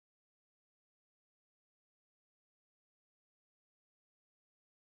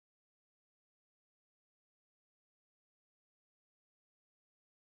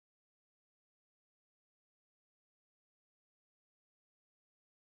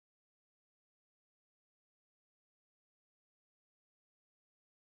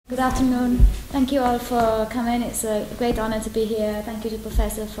Good afternoon. Thank you all for coming. It's a great honor to be here. Thank you to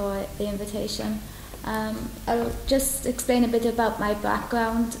Professor for the invitation. I'll just explain a bit about my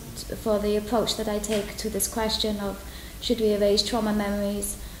background for the approach that I take to this question of should we erase trauma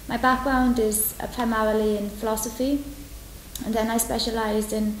memories. My background is primarily in philosophy, and then I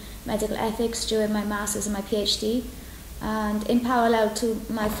specialized in medical ethics during my master's and my PhD. And in parallel to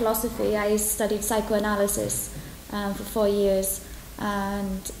my philosophy, I studied psychoanalysis for 4 years.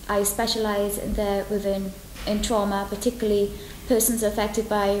 And I specialize in trauma, particularly persons affected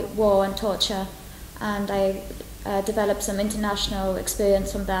by war and torture. And I developed some international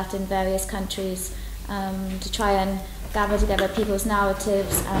experience from that in various countries to try and gather together people's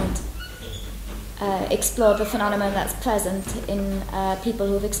narratives and explore the phenomenon that's present in people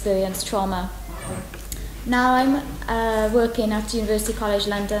who've experienced trauma. Now I'm working at University College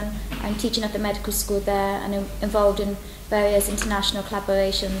London. I'm teaching at the medical school there and involved in various international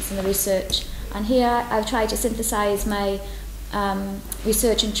collaborations in the research. And here I've tried to synthesize my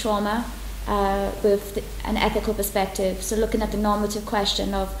research in trauma with an ethical perspective. So looking at the normative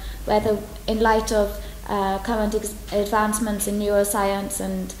question of whether, in light of current advancements in neuroscience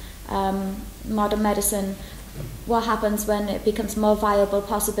and modern medicine, what happens when it becomes more viable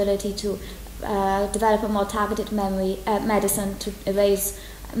possibility to develop a more targeted medicine to erase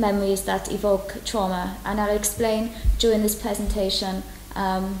memories that evoke trauma. And I'll explain during this presentation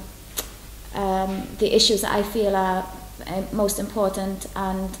the issues that I feel are most important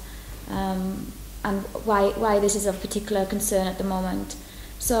and why this is of particular concern at the moment.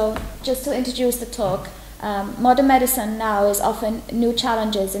 So just to introduce the talk, modern medicine now is offering new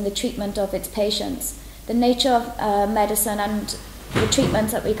challenges in the treatment of its patients. The nature of medicine and the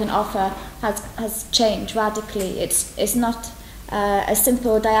treatments that we can offer has changed radically. It's not a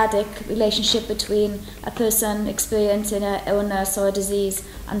simple dyadic relationship between a person experiencing an illness or a disease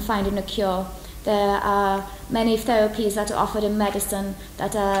and finding a cure. There are many therapies that are offered in medicine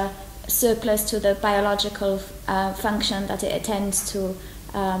that are surplus to the biological function that it intends to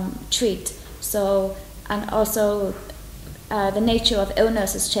treat. So, and also the nature of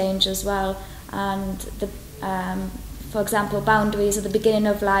illness has changed as well, and for example, boundaries at the beginning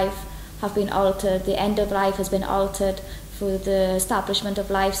of life have been altered, the end of life has been altered. Through the establishment of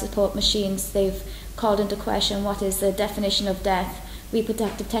life support machines, they've called into question what is the definition of death.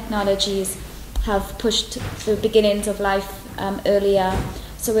 Reproductive technologies have pushed the beginnings of life earlier.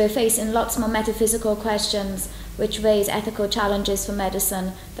 So we're facing lots more metaphysical questions which raise ethical challenges for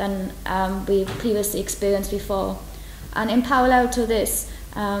medicine than we previously experienced before. And in parallel to this,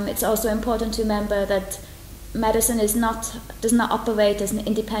 it's also important to remember that medicine does not operate as an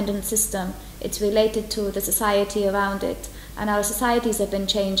independent system. It's related to the society around it, and our societies have been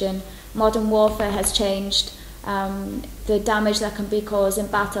changing. Modern warfare has changed. The damage that can be caused in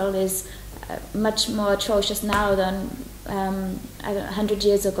battle is much more atrocious now than 100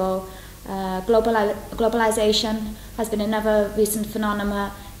 years ago. Globalization has been another recent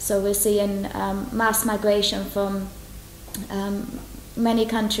phenomenon, so we're seeing mass migration from many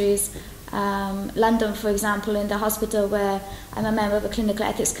countries. London, for example, in the hospital where I'm a member of a clinical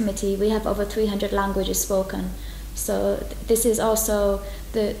ethics committee, we have over 300 languages spoken. So this is also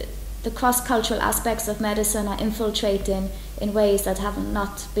the cross-cultural aspects of medicine are infiltrating in ways that have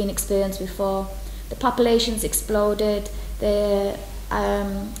not been experienced before. The population's exploded.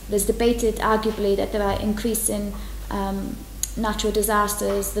 There's debated, arguably, that there are increasing natural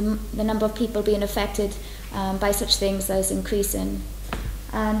disasters. The number of people being affected by such things is increasing.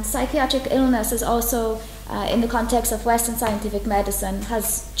 And psychiatric illness is also, in the context of Western scientific medicine,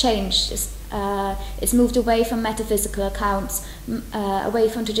 has changed. It's moved away from metaphysical accounts, away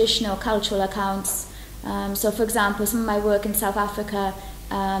from traditional cultural accounts. So, for example, some of my work in South Africa,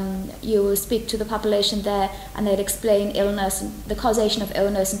 you will speak to the population there and they'd explain illness, the causation of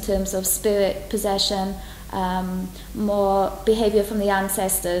illness in terms of spirit possession, more behavior from the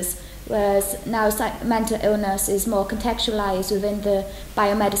ancestors. Whereas now mental illness is more contextualized within the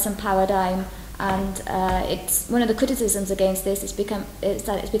biomedicine paradigm, and it's one of the criticisms against this is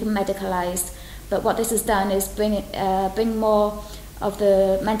that it's become medicalized. But what this has done is bring more of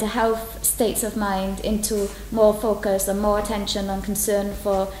the mental health states of mind into more focus and more attention and concern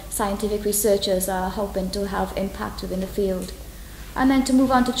for scientific researchers are hoping to have impact within the field. And then to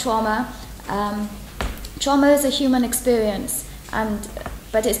move on to trauma. Trauma is a human experience,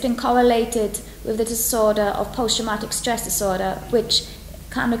 but it's been correlated with the disorder of post-traumatic stress disorder, which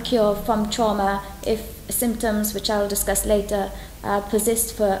can occur from trauma if symptoms, which I'll discuss later,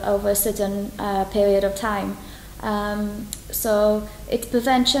 persist for over a certain period of time. So its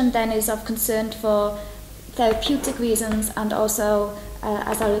prevention then is of concern for therapeutic reasons and also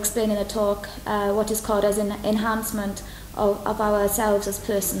as I'll explain in the talk, what is called as an enhancement of ourselves as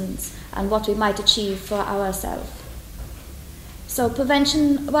persons and what we might achieve for ourselves. So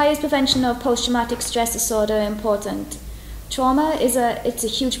why is prevention of post-traumatic stress disorder important? Trauma it's a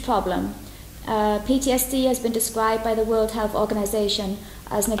huge problem. PTSD has been described by the World Health Organization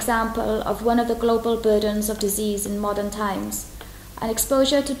as an example of one of the global burdens of disease in modern times. And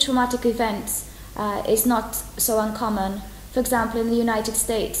exposure to traumatic events is not so uncommon. For example, in the United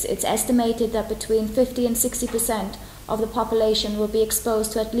States, it's estimated that between 50 and 60% of the population will be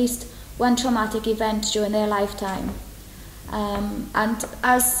exposed to at least one traumatic event during their lifetime. And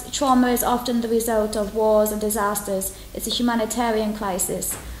as trauma is often the result of wars and disasters, it's a humanitarian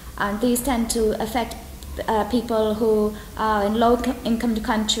crisis. And these tend to affect people who are in low-income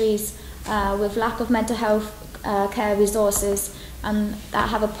countries with lack of mental health care resources and that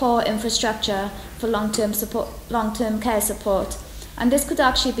have a poor infrastructure for long-term care support. And this could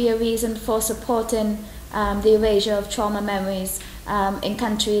actually be a reason for supporting the erasure of trauma memories in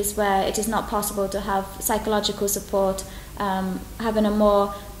countries where it is not possible to have psychological support. Having a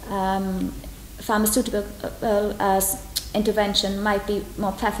more pharmaceutical intervention might be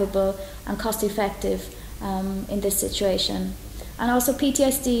more preferable and cost-effective in this situation. And also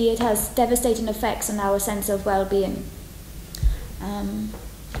PTSD, it has devastating effects on our sense of well-being.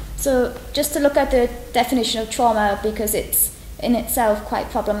 So just to look at the definition of trauma, because it's in itself quite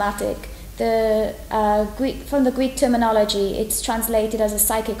problematic. From the Greek terminology, it's translated as a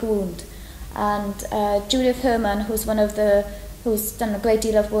psychic wound. And Judith Herman, who's done a great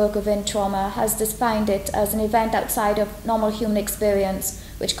deal of work within trauma, has defined it as an event outside of normal human experience,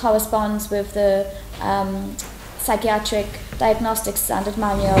 which corresponds with the psychiatric diagnostic standard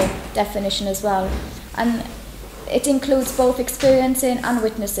manual definition as well. And it includes both experiencing and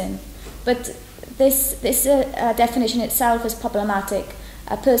witnessing. But this definition itself is problematic.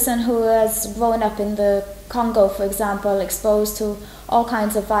 A person who has grown up in the Congo, for example, exposed to all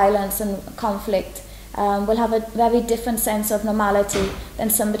kinds of violence and conflict, will have a very different sense of normality than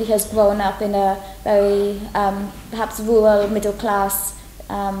somebody who has grown up in a very perhaps rural, middle-class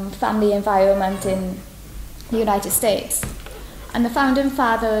family environment in the United States. And the founding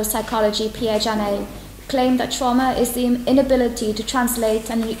father of psychology, Pierre Janet, claimed that trauma is the inability to translate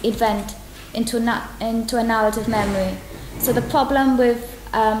an event into a narrative memory. So the problem with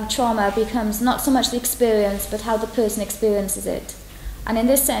trauma becomes not so much the experience, but how the person experiences it. And in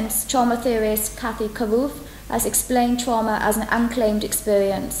this sense, trauma theorist Kathy Karouf has explained trauma as an unclaimed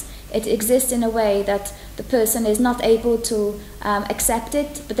experience. It exists in a way that the person is not able to accept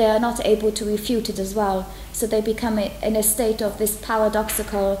it, but they are not able to refute it as well. So they become in a state of this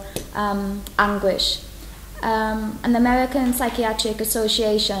paradoxical anguish. And the American Psychiatric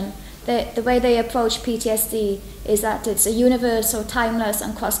Association, the way they approach PTSD is that it's a universal, timeless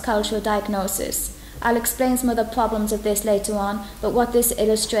and cross-cultural diagnosis. I'll explain some of the problems of this later on, but what this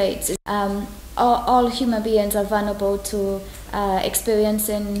illustrates is all human beings are vulnerable to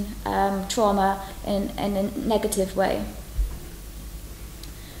experiencing trauma in a negative way.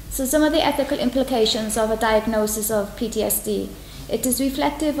 So some of the ethical implications of a diagnosis of PTSD. It is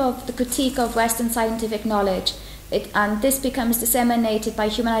reflective of the critique of Western scientific knowledge, and this becomes disseminated by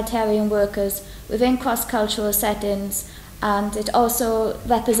humanitarian workers within cross-cultural settings, and it also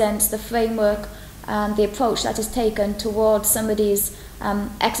represents the framework and the approach that is taken towards somebody's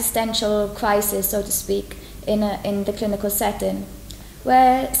existential crisis, so to speak, in the clinical setting.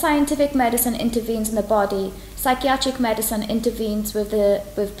 Where scientific medicine intervenes in the body, psychiatric medicine intervenes with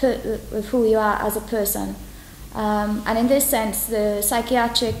who you are as a person. And in this sense, the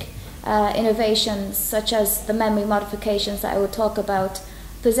psychiatric innovations, such as the memory modifications that I will talk about,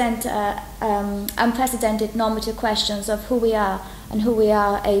 present unprecedented normative questions of who we are and who we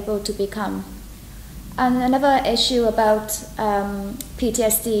are able to become. And another issue about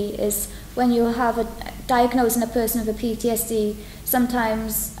PTSD is when you have diagnosing a person with a PTSD,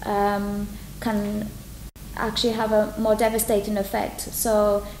 sometimes can actually have a more devastating effect.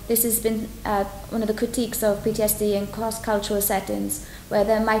 So this has been one of the critiques of PTSD in cross-cultural settings, where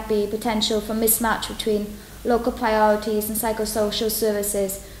there might be potential for mismatch between local priorities and psychosocial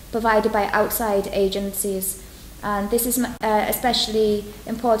services provided by outside agencies. And this is especially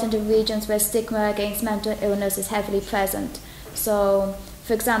important in regions where stigma against mental illness is heavily present. So,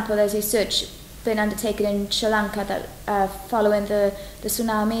 for example, there's research been undertaken in Sri Lanka that following the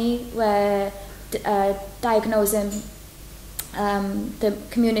tsunami, where diagnosing the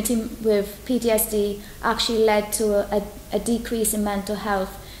community with PTSD actually led to a decrease in mental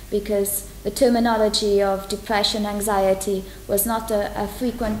health, because the terminology of depression, anxiety was not a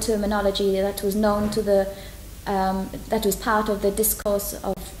frequent terminology that was known to the that was part of the discourse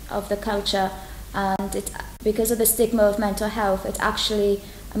of the culture, and because of the stigma of mental health, it actually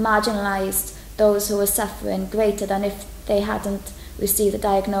marginalized those who were suffering greater than if they hadn't received the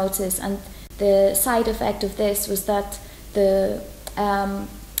diagnosis. And the side effect of this was that the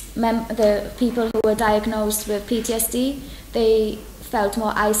people who were diagnosed with PTSD, they felt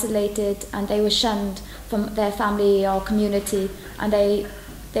more isolated and they were shunned from their family or community, and they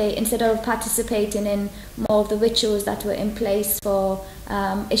instead of participating in more of the rituals that were in place for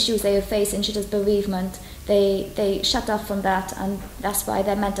issues they were facing, such as bereavement, they shut off from that, and that's why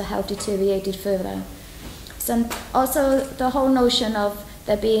their mental health deteriorated further. So also the whole notion of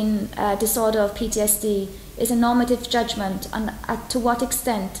there being a disorder of PTSD is a normative judgment on to what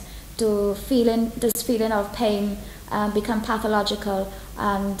extent does feeling of pain become pathological,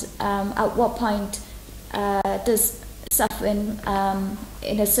 and at what point does suffering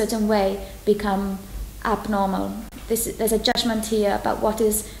in a certain way become abnormal. There's a judgment here about what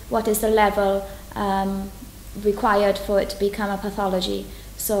is the level required for it to become a pathology.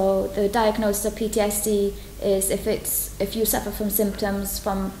 So the diagnosis of PTSD is if you suffer from symptoms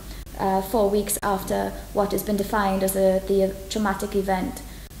from 4 weeks after what has been defined as the traumatic event.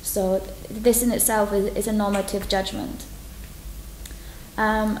 So this in itself is a normative judgment.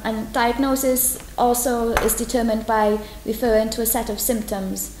 And diagnosis also is determined by referring to a set of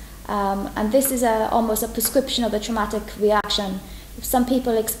symptoms. And this is almost a prescription of the traumatic reaction. Some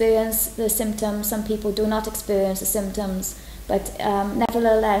people experience the symptoms, some people do not experience the symptoms, but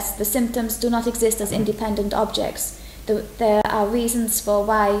nevertheless, the symptoms do not exist as independent objects. There are reasons for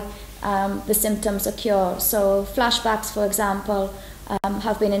why the symptoms occur. So flashbacks, for example,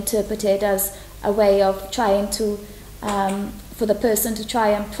 have been interpreted as a way of trying to for the person to try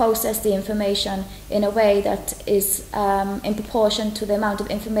and process the information in a way that is in proportion to the amount of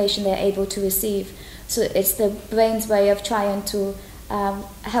information they're able to receive. So it's the brain's way of trying to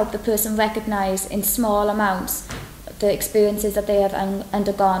help the person recognize in small amounts the experiences that they have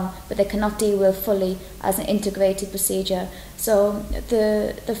undergone, but they cannot deal with fully as an integrated procedure. So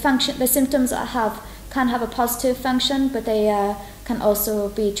the symptoms can have a positive function, but they can also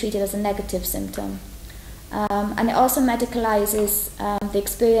be treated as a negative symptom. And it also medicalizes the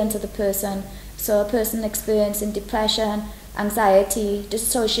experience of the person. So a person experiencing depression, anxiety,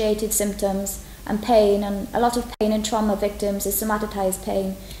 dissociated symptoms, and pain, and a lot of pain in trauma victims is somatized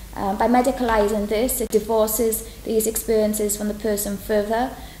pain. By medicalizing this, it divorces these experiences from the person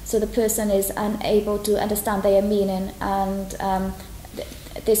further, so the person is unable to understand their meaning, and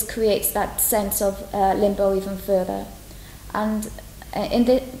this creates that sense of limbo even further. And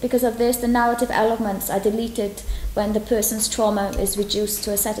because of this, the narrative elements are deleted when the person's trauma is reduced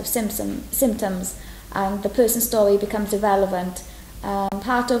to a set of symptoms, and the person's story becomes irrelevant.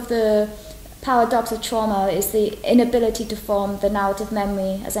 Part of the paradox of trauma is the inability to form the narrative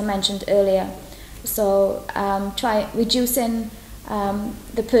memory, as I mentioned earlier. So reducing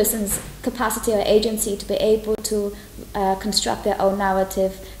the person's capacity or agency to be able to construct their own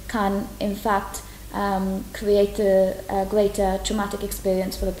narrative can, in fact, create a greater traumatic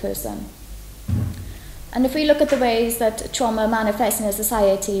experience for the person. And if we look at the ways that trauma manifests in a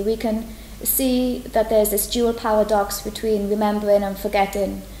society, we can see that there's this dual paradox between remembering and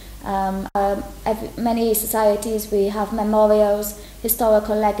forgetting. Many societies, we have memorials,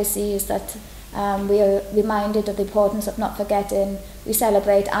 historical legacies that we are reminded of the importance of not forgetting. We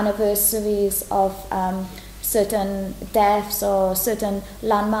celebrate anniversaries of certain deaths or certain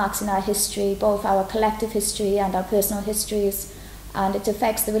landmarks in our history, both our collective history and our personal histories, and it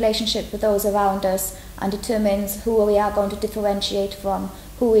affects the relationship with those around us and determines who we are going to differentiate from,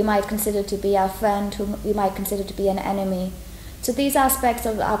 who we might consider to be our friend, who we might consider to be an enemy. So these aspects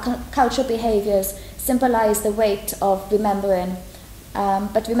of our cultural behaviours symbolize the weight of remembering,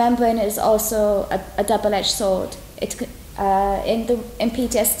 but remembering is also a double-edged sword. In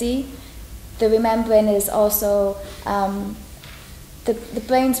PTSD, the remembering is also the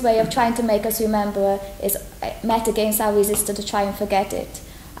brain's way of trying to make us remember is met against our resistance to try and forget it.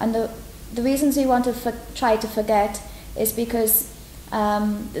 And the reasons we want to try to forget is because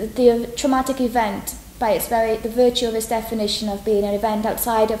the traumatic event, by the virtue of its definition of being an event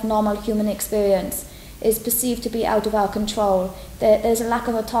outside of normal human experience, is perceived to be out of our control. There's a lack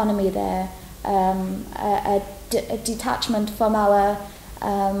of autonomy there, a detachment from our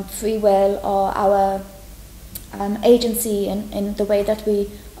free will or our agency in the way that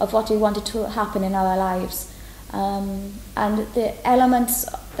of what we wanted to happen in our lives. And the elements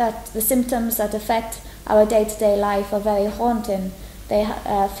the symptoms that affect our day-to-day life are very haunting. They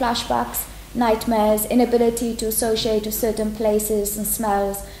flashbacks, nightmares, inability to associate with certain places and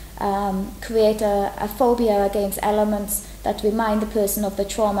smells, create a phobia against elements that remind the person of the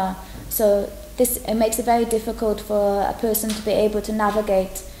trauma. So it makes it very difficult for a person to be able to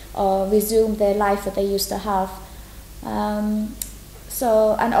navigate or resume their life that they used to have. And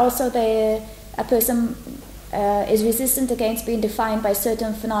also a person is resistant against being defined by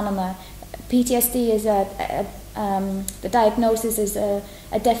certain phenomena. PTSD is the diagnosis is a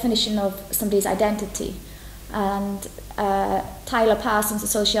definition of somebody's identity. And Tyler Parsons, a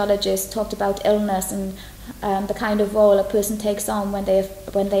sociologist, talked about illness and the kind of role a person takes on when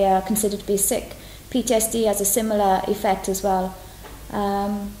they are considered to be sick. PTSD has a similar effect as well.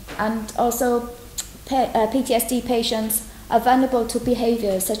 And also PTSD patients are vulnerable to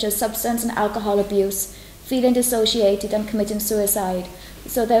behaviours such as substance and alcohol abuse, feeling dissociated and committing suicide.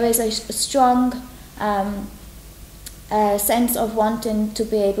 So there is a strong sense of wanting to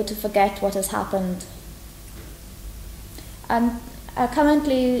be able to forget what has happened. And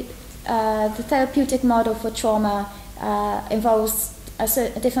currently the therapeutic model for trauma involves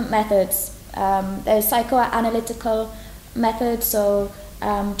different methods. There's psychoanalytical methods, so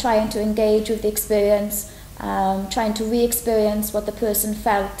trying to engage with the experience, trying to re-experience what the person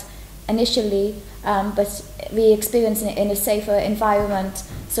felt initially, but re-experience it in a safer environment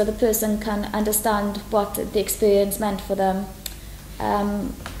so the person can understand what the experience meant for them.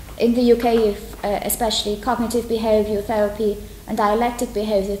 In the UK, especially, cognitive behavioural therapy and dialectic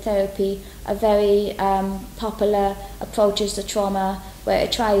behavioural therapy are very popular approaches to trauma, where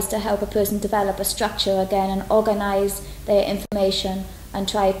it tries to help a person develop a structure again and organise their information and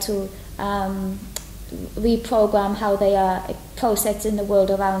try to reprogram how they are processing the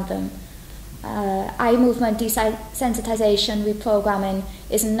world around them. Eye movement desensitization reprogramming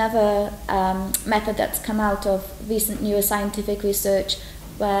is another method that's come out of recent neuroscientific research,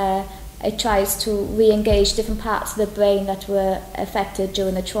 where it tries to re-engage different parts of the brain that were affected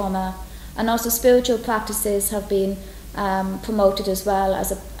during the trauma. And also spiritual practices have been promoted as well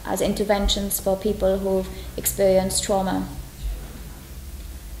as interventions for people who've experienced trauma.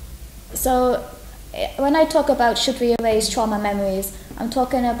 So when I talk about should we erase trauma memories, I'm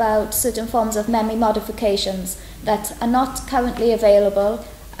talking about certain forms of memory modifications that are not currently available,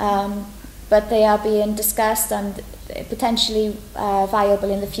 but they are being discussed and potentially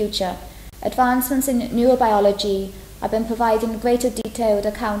viable in the future. Advancements in neurobiology have been providing a greater detailed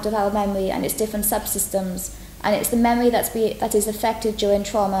account of our memory and its different subsystems, and it's the memory that is affected during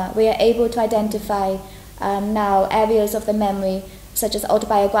trauma. We are able to identify now areas of the memory, such as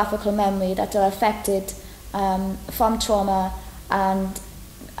autobiographical memory, that are affected from trauma, and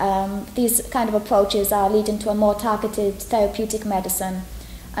these kind of approaches are leading to a more targeted therapeutic medicine.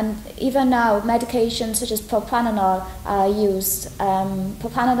 And even now, medications such as propranolol are used.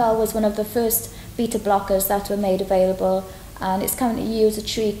 Propranolol was one of the first beta blockers that were made available, and it's currently used to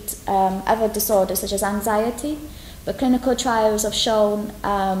treat other disorders such as anxiety. But clinical trials have shown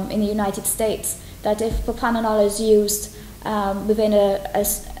in the United States that if propranolol is used within a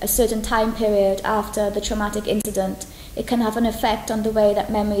certain time period after the traumatic incident, it can have an effect on the way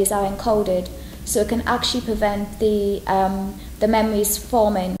that memories are encoded. So it can actually prevent the memories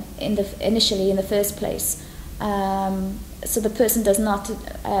forming initially in the first place. So the person does not,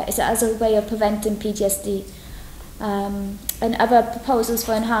 it's as a way of preventing PTSD. And other proposals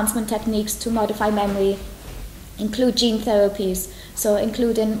for enhancement techniques to modify memory include gene therapies, so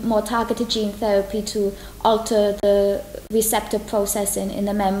including more targeted gene therapy to alter the receptor processing in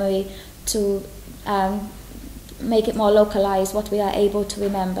the memory to make it more localized, what we are able to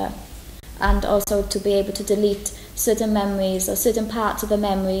remember, and also to be able to delete certain memories or certain parts of the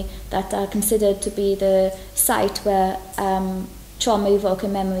memory that are considered to be the site where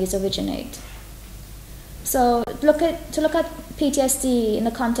trauma-evoking memories originate. So to look at PTSD in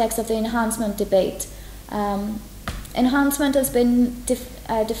the context of the enhancement debate, enhancement has been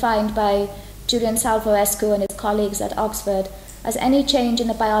defined by Julian Salvorescu and his colleagues at Oxford as any change in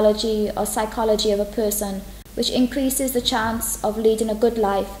the biology or psychology of a person which increases the chance of leading a good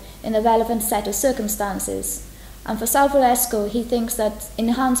life in the relevant set of circumstances. And for Salvorescu, he thinks that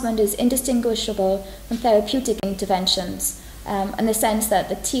enhancement is indistinguishable from therapeutic interventions, in the sense that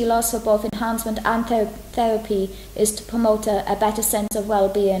the telos for both enhancement and therapy is to promote a better sense of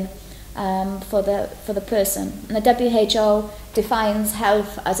well-being for the person. And the WHO defines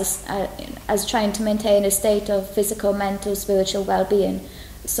health as trying to maintain a state of physical, mental, spiritual well-being.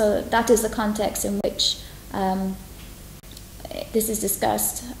 So that is the context in which this is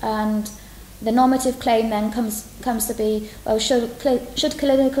discussed. And the normative claim then comes to be, well, should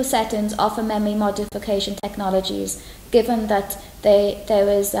clinical settings offer memory modification technologies, given that there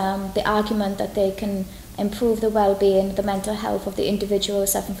is the argument that they can improve the well-being, the mental health of the individual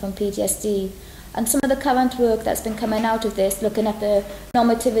suffering from PTSD. And some of the current work that's been coming out of this, looking at the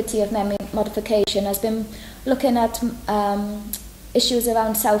normativity of memory modification, has been looking at issues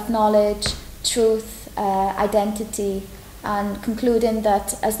around self-knowledge, truth, identity, and concluding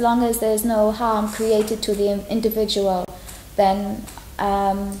that as long as there's no harm created to the individual, then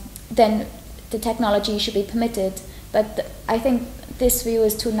the technology should be permitted. But I think this view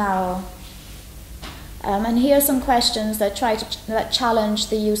is too narrow. And here are some questions that challenge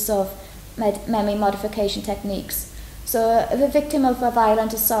the use of memory modification techniques. So if a victim of a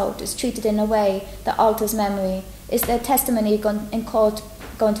violent assault is treated in a way that alters memory, is their testimony in court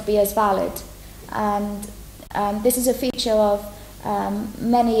going to be as valid? And this is a feature of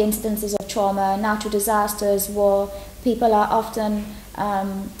many instances of trauma, natural disasters, war. People are often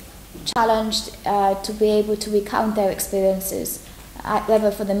challenged to be able to recount their experiences,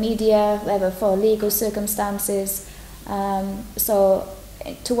 whether for the media, whether for legal circumstances. So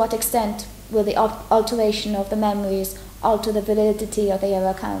to what extent will the alteration of the memories alter the validity of their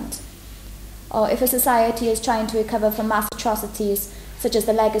account? Or if a society is trying to recover from mass atrocities, such as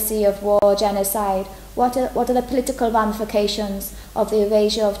the legacy of war or genocide, what are the political ramifications of the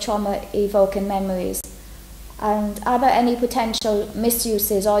erasure of trauma-evoking memories? And are there any potential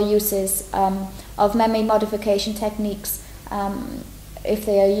misuses or uses of memory modification techniques if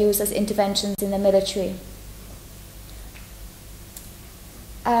they are used as interventions in the military?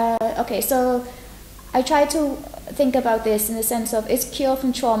 Okay, so I try to think about this in the sense of, is cure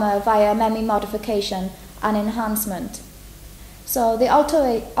from trauma via memory modification and enhancement? So the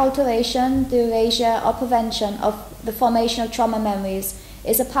alteration, the erasure or prevention of the formation of trauma memories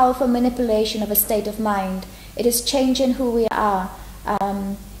is a powerful manipulation of a state of mind. It is changing who we are,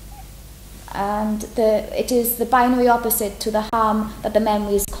 and it is the binary opposite to the harm that the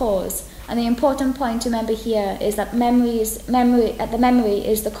memories cause. And the important point to remember here is that the memory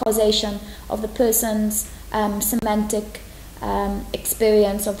is the causation of the person's semantic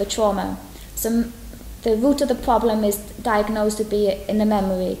experience of the trauma. So the root of the problem is diagnosed to be in the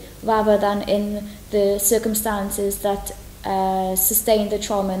memory rather than in the circumstances that sustained the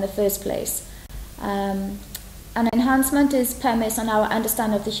trauma in the first place. An enhancement is premised on our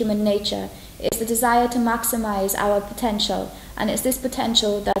understanding of the human nature. It's the desire to maximize our potential, and it's this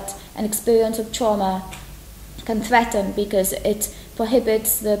potential that an experience of trauma can threaten because it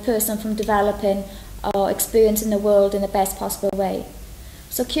prohibits the person from developing or experiencing the world in the best possible way.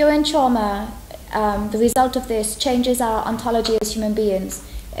 So curing trauma, the result of this changes our ontology as human beings.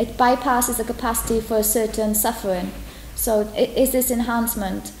 It bypasses the capacity for a certain suffering. So is this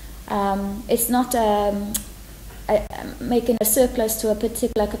enhancement? It's not making a surplus to a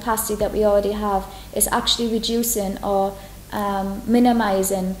particular capacity that we already have. It's actually reducing or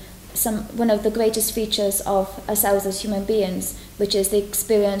minimizing one of the greatest features of ourselves as human beings, which is the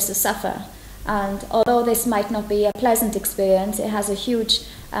experience to suffer. And although this might not be a pleasant experience, it has a huge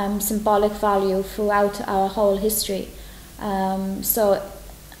symbolic value throughout our whole history. So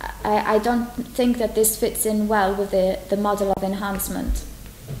I don't think that this fits in well with the model of enhancement.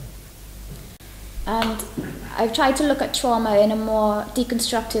 And I've tried to look at trauma in a more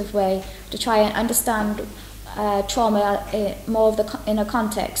deconstructive way to try and understand trauma more in a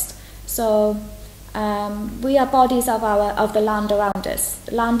context. So we are bodies of the land around us.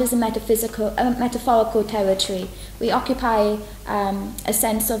 The land is a metaphorical territory. We occupy a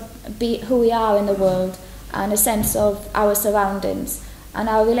sense of who we are in the world and a sense of our surroundings. And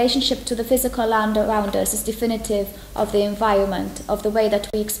our relationship to the physical land around us is definitive of the environment, of the way that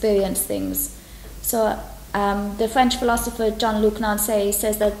we experience things. So the French philosopher Jean-Luc Nancy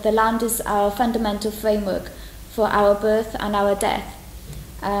says that the land is our fundamental framework for our birth and our death.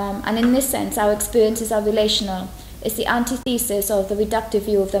 And in this sense, our experiences are relational. It's the antithesis of the reductive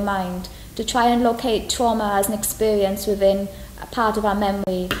view of the mind. To try and locate trauma as an experience within a part of our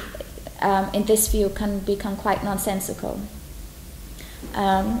memory, in this view, can become quite nonsensical.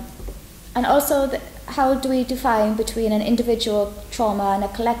 And also, how do we define between an individual trauma and a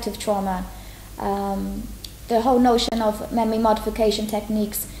collective trauma? The whole notion of memory modification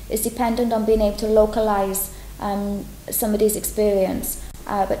techniques is dependent on being able to localize somebody's experience.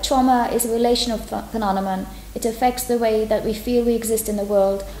 But trauma is a relational phenomenon. It affects the way that we feel we exist in the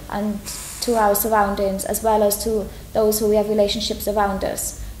world and to our surroundings, as well as to those who we have relationships around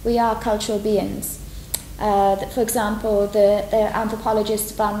us. We are cultural beings. For example, the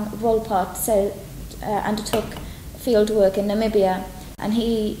anthropologist Van Wolpert undertook field work in Namibia, and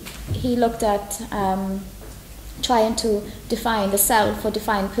he looked at trying to define the self or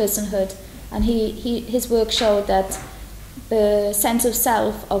define personhood, and his work showed that the sense of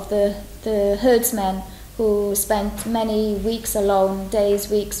self of the herdsmen who spent many weeks alone,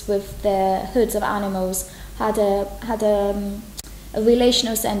 days, weeks with their herds of animals, had a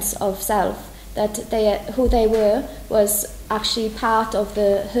relational sense of self, that who they were was actually part of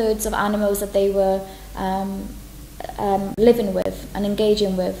the herds of animals that they were living with and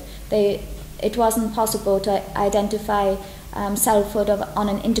engaging with. It wasn't possible to identify selfhood on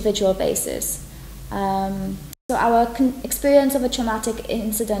an individual basis. So our experience of a traumatic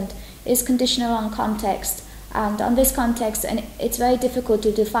incident is conditional on context, and on this context, and it's very difficult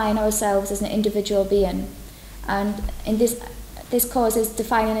to define ourselves as an individual being. And in this causes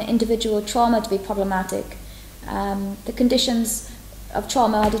defining an individual trauma to be problematic. The conditions of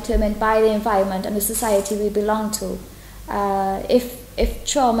trauma are determined by the environment and the society we belong to. If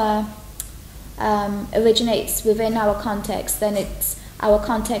trauma originates within our context, then our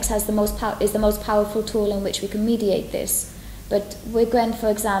context is the most powerful tool in which we can mediate this. But Wigren, for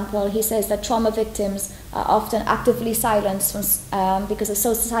example, he says that trauma victims are often actively silenced because of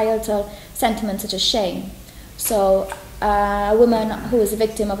societal sentiments such as shame. So a woman who is a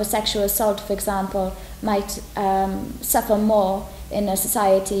victim of a sexual assault, for example, might suffer more in a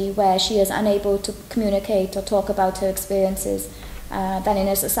society where she is unable to communicate or talk about her experiences than in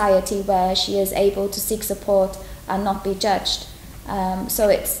a society where she is able to seek support and not be judged. So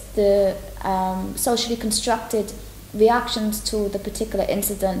it's the socially constructed reactions to the particular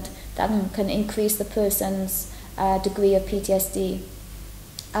incident that can increase the person's degree of PTSD.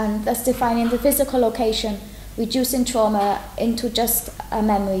 And thus defining the physical location, reducing trauma into just a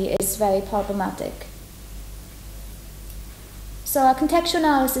memory is very problematic. So a contextual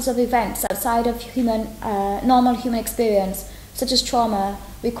analysis of events outside of normal human experience, such as trauma,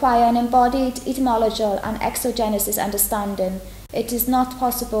 require an embodied etymological and exogenesis understanding. It is not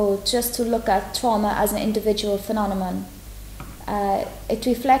possible just to look at trauma as an individual phenomenon. It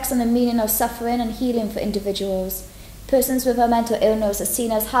reflects on the meaning of suffering and healing for individuals. Persons with a mental illness are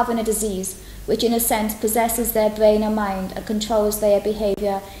seen as having a disease, which in a sense possesses their brain and mind and controls their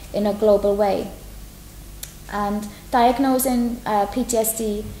behaviour in a global way. And diagnosing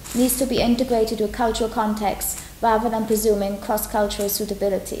PTSD needs to be integrated with cultural context rather than presuming cross-cultural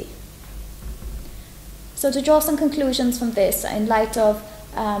suitability. So to draw some conclusions from this, in light of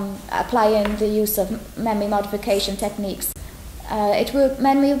applying the use of memory modification techniques,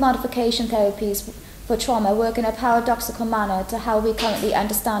 memory modification therapies for trauma work in a paradoxical manner to how we currently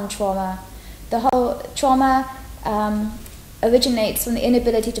understand trauma. The whole trauma originates from the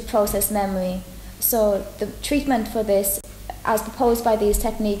inability to process memory. So the treatment for this, as proposed by these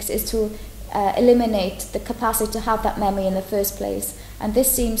techniques, is to eliminate the capacity to have that memory in the first place. And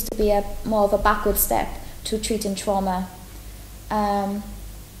this seems to be more of a backward step to treating trauma.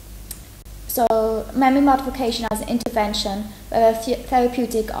 So memory modification as an intervention, whether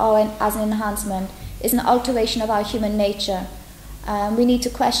therapeutic or as an enhancement, is an alteration of our human nature. We need to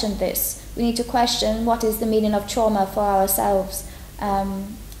question this. We need to question what is the meaning of trauma for ourselves.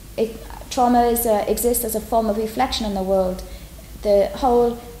 Trauma exists as a form of reflection in the world. The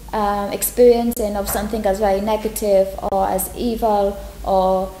whole experiencing of something as very negative or as evil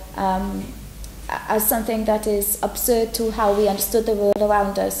or as something that is absurd to how we understood the world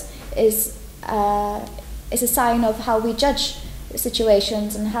around us is a sign of how we judge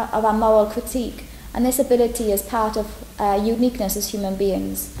situations and of our moral critique. And this ability is part of uniqueness as human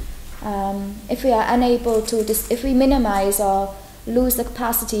beings. If we are unable to, if we minimize or lose the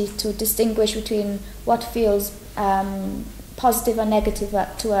capacity to distinguish between what feels positive or negative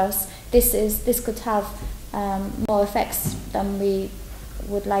to us, this could have more effects than we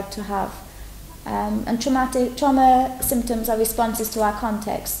would like to have. And trauma symptoms are responses to our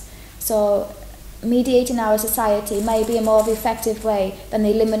context. So mediating our society may be a more effective way than the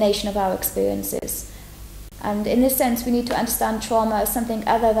elimination of our experiences. And in this sense, we need to understand trauma as something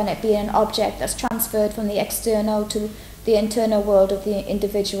other than it being an object that's transferred from the external to the internal world of the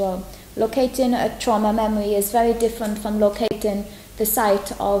individual. Locating a trauma memory is very different from locating the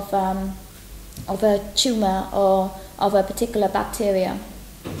site of a tumour or of a particular bacteria.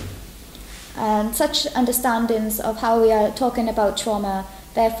 And such understandings of how we are talking about trauma,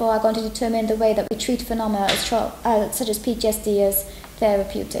 therefore, are going to determine the way that we treat phenomena such as PTSD as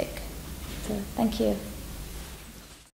therapeutic. So, thank you.